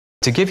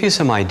To give you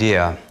some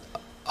idea,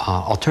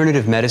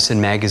 Alternative Medicine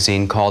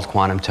magazine called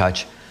Quantum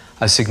Touch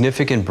a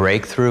significant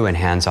breakthrough in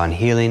hands-on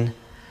healing.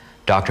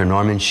 Dr.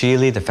 Norman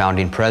Shealy, the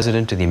founding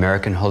president of the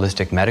American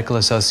Holistic Medical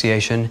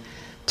Association,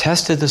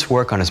 tested this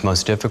work on his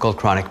most difficult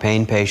chronic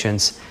pain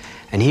patients,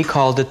 and he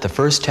called it the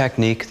first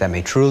technique that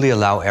may truly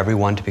allow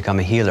everyone to become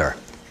a healer.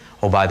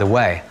 Oh, by the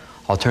way,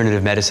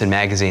 Alternative Medicine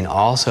magazine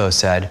also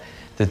said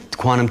that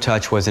Quantum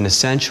Touch was an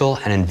essential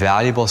and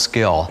invaluable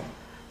skill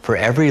for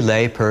every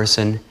lay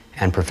person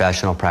and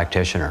professional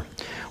practitioner.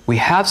 We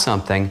have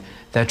something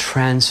that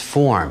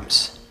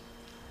transforms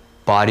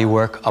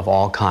bodywork of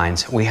all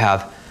kinds. We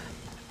have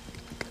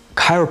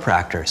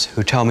chiropractors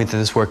who tell me that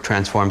this work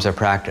transforms their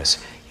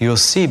practice. You'll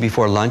see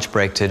before lunch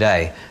break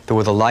today that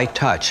with a light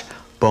touch,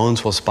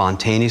 bones will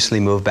spontaneously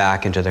move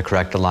back into the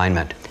correct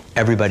alignment.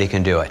 Everybody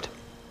can do it.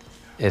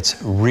 It's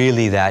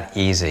really that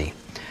easy.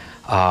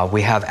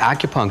 We have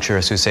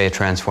acupuncturists who say it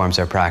transforms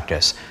their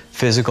practice.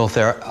 Physical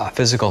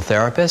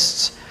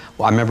therapists.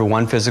 Well, I remember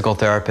one physical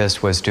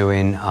therapist was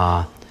doing,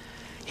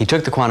 he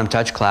took the Quantum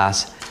Touch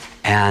class,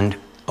 and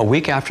a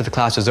week after the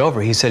class was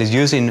over, he said he's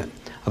using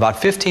about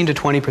 15 to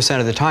 20%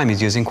 of the time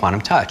he's using Quantum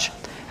Touch.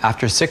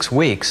 After 6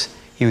 weeks,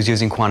 he was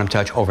using Quantum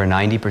Touch over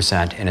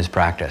 90% in his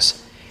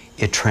practice.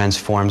 It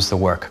transforms the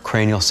work.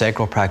 Cranial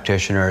sacral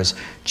practitioners,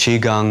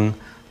 Qigong,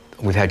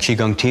 we've had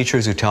Qigong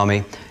teachers who tell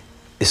me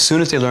as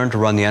soon as they learned to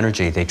run the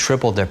energy, they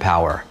tripled their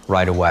power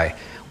right away.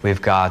 We've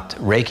got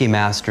Reiki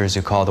masters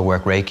who call the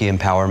work Reiki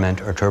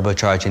empowerment or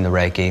turbocharging the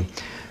Reiki.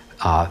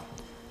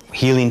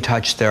 Healing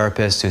touch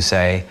therapists who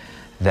say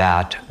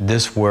that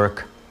this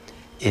work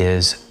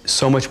is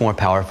so much more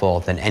powerful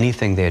than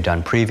anything they had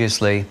done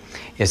previously.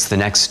 It's the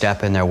next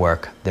step in their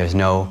work. There's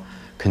no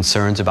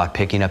concerns about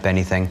picking up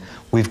anything.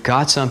 We've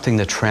got something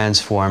that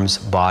transforms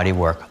body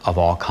work of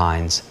all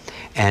kinds,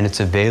 and it's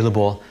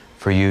available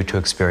for you to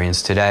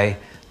experience today,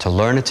 to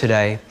learn it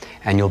today,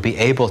 and you'll be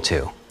able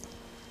to.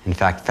 In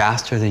fact,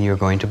 faster than you're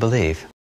going to believe.